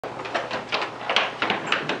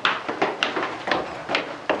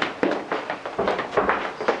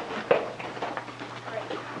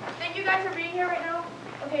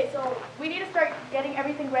getting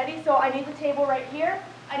everything ready. So I need the table right here,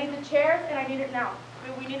 I need the chairs, and I need it now.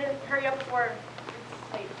 We need to hurry up before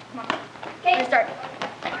it's late. Come on. Okay. Let's start.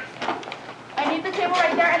 I need the table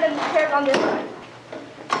right there and then the chairs on this side.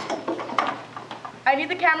 I need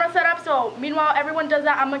the camera set up, so meanwhile everyone does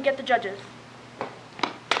that, I'm gonna get the judges.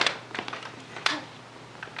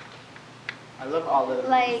 I love all of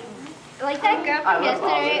Like that girl from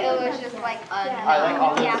yesterday, it was just like I like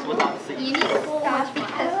all of this without the seats. You need to stop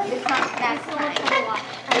because it's not snack time.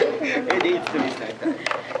 It needs to be snack time.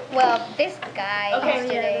 Well, this guy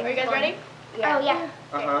yesterday. Are you guys ready? Yeah.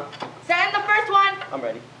 Oh, yeah. Send the first one. I'm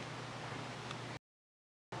ready.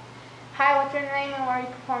 Hi, what's your name and where are you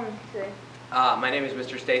performing today? My name is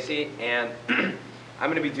Mr. Stacy, and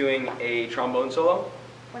I'm going to be doing a trombone solo.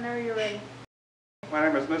 Whenever you're ready. My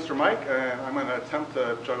name is Mr. Mike, and I'm going to attempt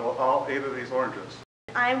to juggle all 8 of these oranges.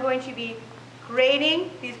 I'm going to be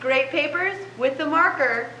grading these great papers with the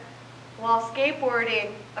marker while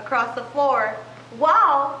skateboarding across the floor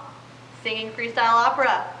while singing freestyle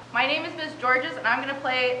opera. My name is Miss Georges, and I'm going to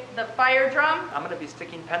play the fire drum. I'm going to be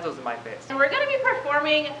sticking pencils in my face. And we're going to be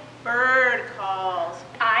performing bird calls.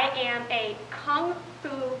 I am a Kung Fu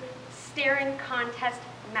staring contest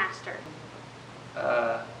master.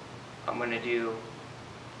 I'm going to do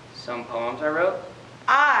some poems I wrote.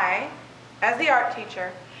 I, as the art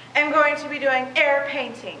teacher, am going to be doing air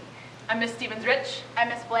painting. I'm Miss Stevens-Rich. I'm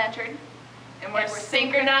Miss Blanchard. And we're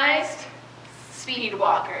synchronized speed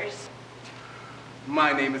walkers.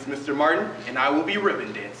 My name is Mr. Martin, and I will be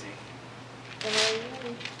ribbon dancing.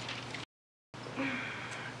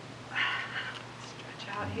 Stretch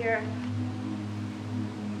out here.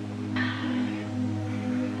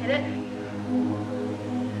 Hit it.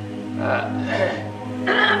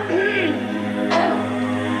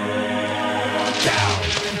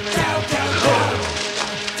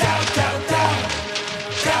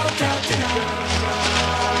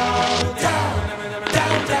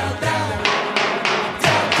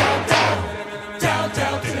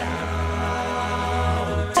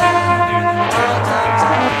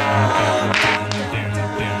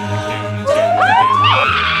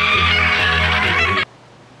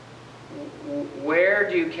 Where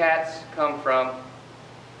do cats come from?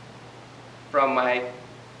 From my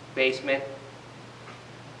basement.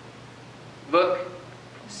 Look,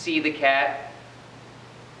 see the cat.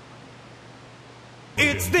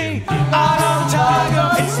 It's the autumn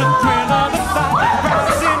tiger, it's the thrill of the